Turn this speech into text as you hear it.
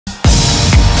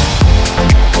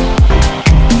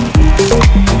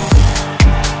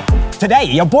today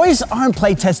your boys are on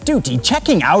playtest duty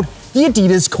checking out the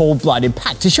Adidas cold-blooded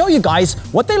pack to show you guys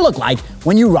what they look like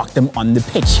when you rock them on the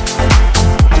pitch.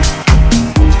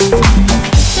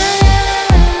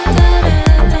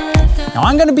 Now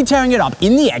I'm going to be tearing it up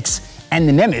in the X and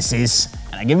the Nemeziz,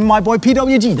 and I'm giving my boy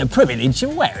PWG the privilege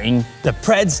of wearing the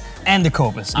Preds and the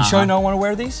Copas. You sure you don't want to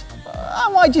wear these? I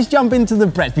might just jump into the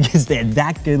Preds because they're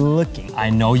that good looking. I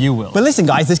know you will. But listen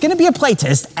guys, there's going to be a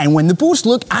playtest, and when the boots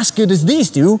look as good as these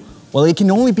do, well, it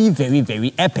can only be very,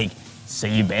 very epic. So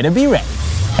you better be ready.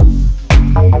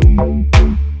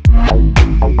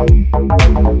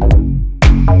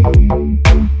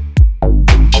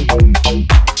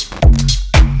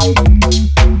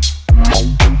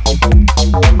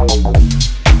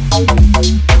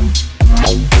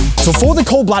 So for the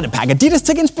cold-blooded pack, Adidas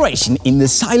took inspiration in the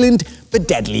silent but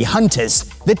deadly hunters,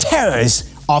 the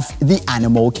terrors of the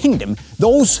animal kingdom,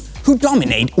 those who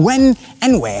dominate when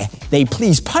and where they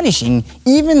please, punishing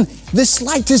even the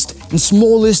slightest and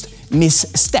smallest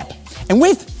misstep. And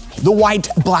with the white,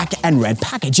 black and red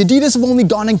package, Adidas have only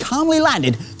gone and calmly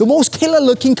landed the most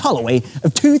killer-looking colorway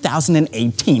of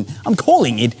 2018. I'm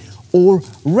calling it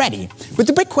already. But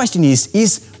the big question is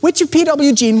which of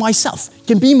PWG and myself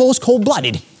can be most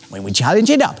cold-blooded when we challenge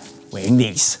it up wearing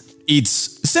these?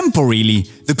 It's simple really,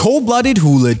 the cold-blooded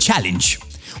hula challenge.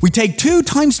 We take 2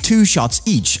 times 2 shots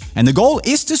each, and the goal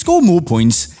is to score more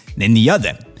points than the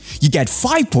other. You get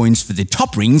 5 points for the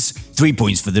top rings, 3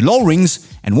 points for the low rings,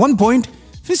 and 1 point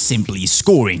for simply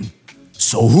scoring.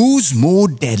 So who's more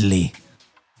deadly?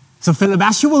 So Philip,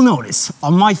 as you will notice,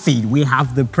 on my feet we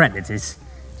have the Predators,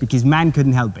 because man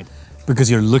couldn't help it. Because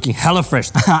you're looking hella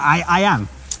fresh. I am.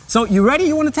 So you ready?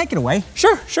 You want to take it away?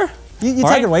 Sure. You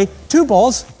take it away. 2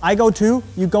 balls, I go 2,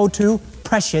 you go 2,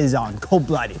 pressure's on,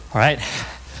 cold-blooded. All right.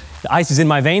 The ice is in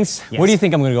my veins. Yes. What do you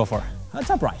think I'm going to go for? That's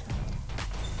upright.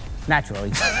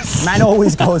 Naturally. Man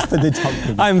always goes for the top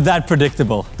thing. I'm that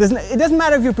predictable. It doesn't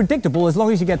matter if you're predictable as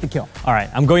long as you get the kill. All right,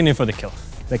 I'm going in for the kill.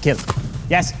 The kill.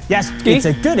 Yes, it's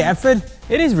a good effort.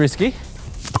 It is risky.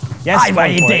 Yes, vad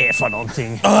är det för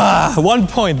någonting? 1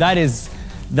 point,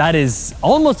 that is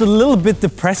almost a little bit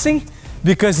depressing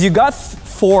because you got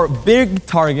 4 big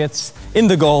targets in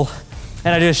the goal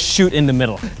and I just shoot in the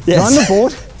middle. Yes.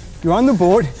 You're on the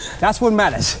board, that's what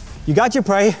matters. You got your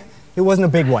prey, it wasn't a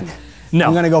big one. No.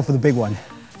 I'm gonna go for the big one.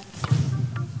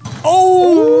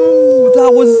 Oh,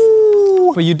 that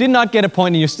was... But you did not get a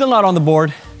point and you're still not on the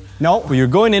board. No. But you're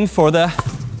going in for the...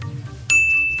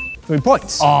 3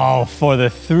 points. Oh, for the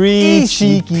 3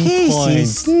 cheeky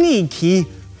points. Sneaky,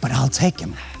 but I'll take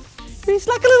him. He's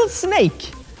like a little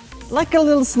snake. Like a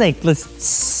little snake.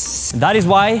 Listen. That is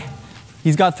why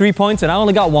he's got 3 points and I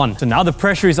only got 1. So now the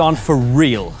pressure is on for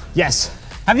real. Yes.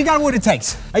 Have you got what it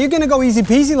takes? Are you gonna go easy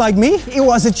peasy like me? It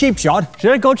was a cheap shot.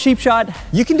 Should I go cheap shot?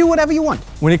 You can do whatever you want.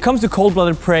 When it comes to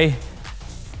cold-blooded prey,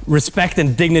 respect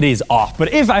and dignity is off.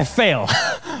 But if I fail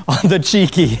on the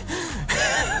cheeky,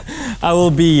 I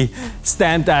will be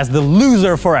stamped as the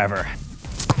loser forever.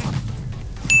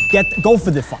 Go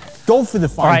for the fire. Go for the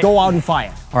fire. Right. Go out and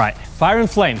fire. All right, fire and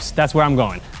flames. That's where I'm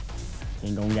going.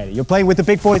 Ain't gonna get it. You're playing with the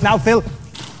big boys now, Phil.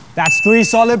 That's 3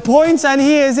 solid points, and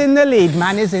he is in the lead.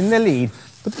 Man is in the lead.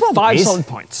 But the problem 5 is, solid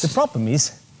points. The problem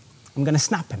is, I'm gonna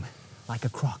snap him like a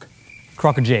croc.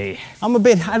 Croc-a-jay. I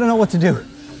don't know what to do.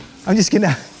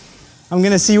 I'm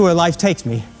gonna see where life takes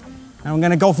me, and I'm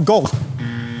gonna go for goal.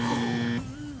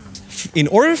 In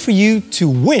order for you to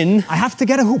win, I have to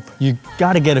get a hoop. you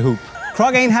gotta get a hoop.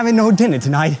 Croc ain't having no dinner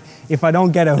tonight if I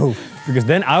don't get a hoop. Because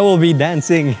then I will be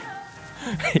dancing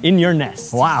in your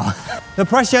nest. Wow. The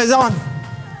pressure is on.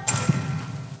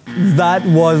 That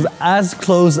was as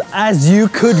close as you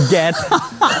could get.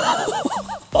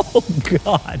 Oh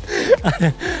God.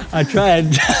 I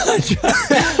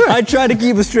tried to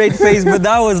keep a straight face, but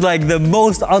that was like the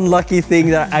most unlucky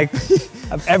thing that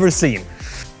I've ever seen.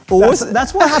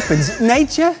 That's what happens.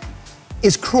 Nature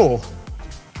is cruel.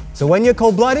 So when you're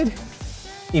cold-blooded,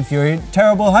 if you're a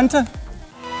terrible hunter,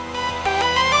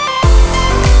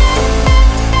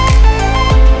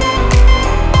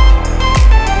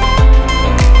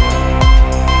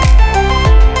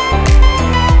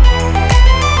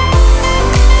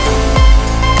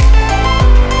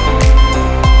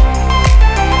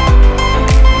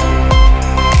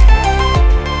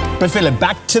 But Philip,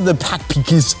 back to the pack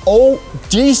because, oh,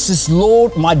 Jesus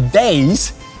Lord, my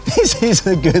days, this is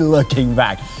a good looking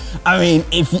pack. I mean,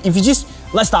 if you just,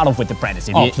 let's start off with the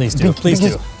Predator. Oh, please do, please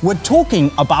do. We're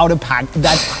talking about a pack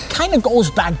that kind of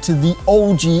goes back to the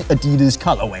OG Adidas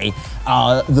colorway.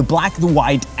 The black, the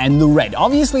white, and the red.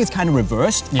 Obviously, it's kind of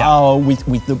reversed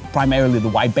with primarily the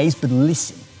white base, but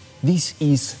listen, this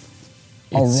is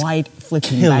a right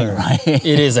flipping killer. banger, right?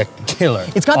 It is a killer.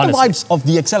 It's got honestly. the vibes of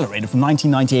the Accelerator from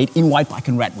 1998 in white, black,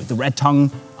 and red with the red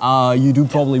tongue. You do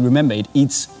probably remember it.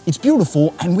 It's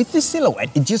beautiful, and with this silhouette,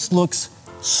 it just looks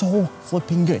so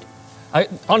flipping good.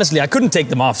 Honestly, I couldn't take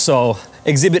them off, so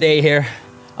Exhibit A here,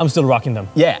 I'm still rocking them.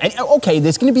 Yeah, and okay,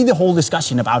 there's going to be the whole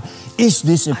discussion about, is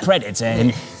this a Predator?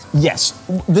 And yes,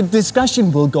 the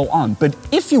discussion will go on, but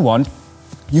if you want,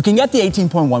 you can get the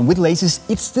 18.1 with laces.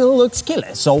 It still looks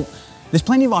killer, so there's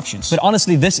plenty of options. But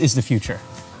honestly, this is the future.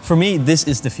 For me, this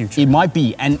is the future. It might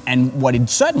be, and what it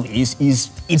certainly is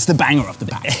it's the banger of the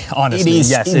pack. Honestly, it is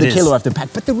yes, the killer of the pack.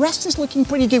 But the rest is looking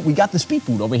pretty good. We got the speed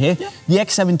boot over here, the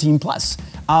X17 Plus.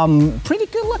 Pretty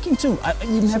good looking too.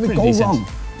 You never go wrong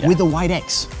with the white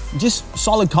X. Just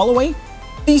solid colorway,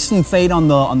 decent fade on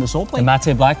the sole plate. The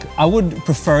matte black. I would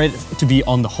prefer it to be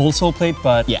on the whole sole plate,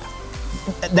 but yeah.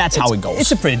 That's how it goes.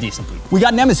 It's a pretty decent boot. We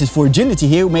got Nemeziz for agility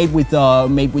here, made with the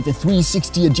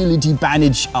 360 agility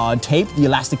bandage tape, the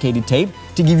elasticated tape,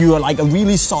 to give you a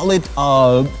really solid,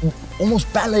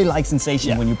 almost ballet-like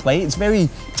sensation when you play. It's very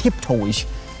tiptoe-ish.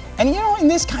 And you know, in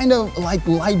this kind of like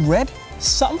light red,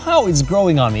 somehow it's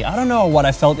growing on me. I don't know what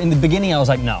I felt. In the beginning, I was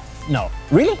like, no.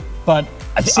 Really? But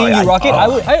seeing you rock it,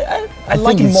 I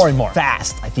like it more and more. I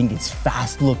think it's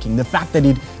fast looking. The fact that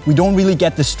we don't really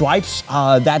get the stripes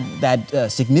that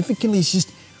significantly,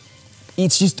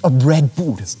 it's just a red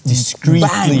boot. It's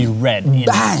discreetly red.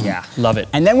 Bang. Yeah, love it.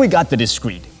 And then we got the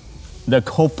discreet, the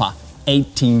Copa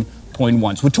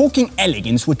 18.1s. We're talking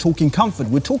elegance, we're talking comfort,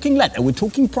 we're talking leather, we're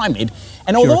talking primate.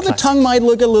 And although the tongue might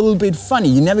look a little bit funny,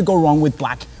 you never go wrong with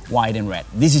black, white, and red.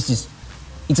 This is just,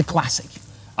 it's a classic.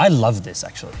 I love this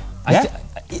actually. Yeah?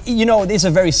 You know, it's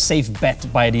a very safe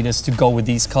bet by Adidas to go with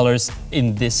these colors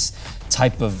in this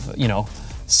type of,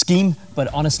 scheme.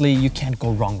 But honestly, you can't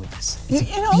go wrong with this.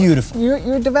 It's beautiful.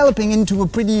 You're developing into a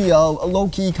pretty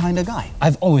low-key kind of guy.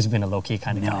 I've always been a low-key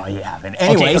kind of guy. No, you haven't.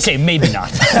 Anyways. Okay, maybe not.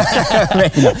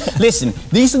 Maybe not. Listen,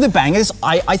 these are the bangers.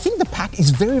 I think the pack is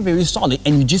very, very solid,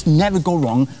 and you just never go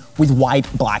wrong with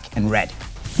white, black, and red.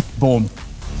 Boom.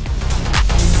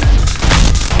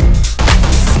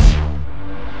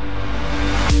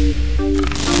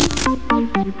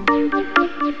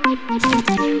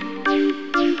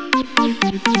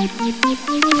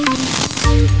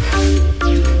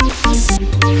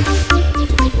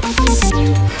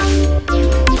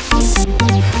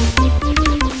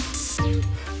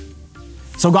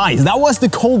 So guys, that was the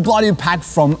cold-blooded pack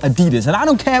from Adidas, and I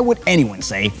don't care what anyone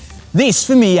say. This,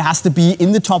 for me, has to be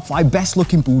in the top 5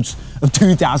 best-looking boots of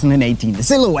 2018. The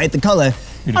silhouette, the color,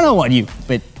 beautiful. I don't know about you,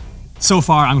 but so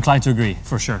far, I'm inclined to agree,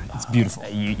 for sure. It's beautiful.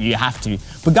 You have to.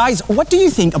 But guys, what do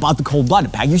you think about the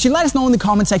cold-blooded pack? You should let us know in the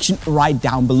comment section right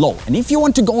down below. And if you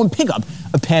want to go and pick up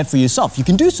a pair for yourself, you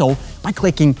can do so by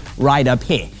clicking right up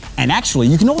here. And actually,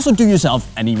 you can also do yourself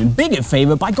an even bigger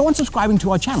favor by going and subscribing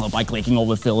to our channel by clicking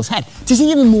over Phil's head to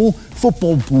see even more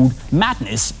football boot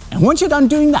madness. And once you're done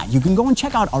doing that, you can go and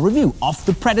check out our review of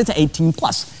the Predator 18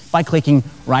 Plus by clicking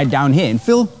right down here. And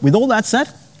Phil, with all that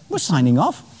said, we're signing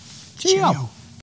off. Cheerio.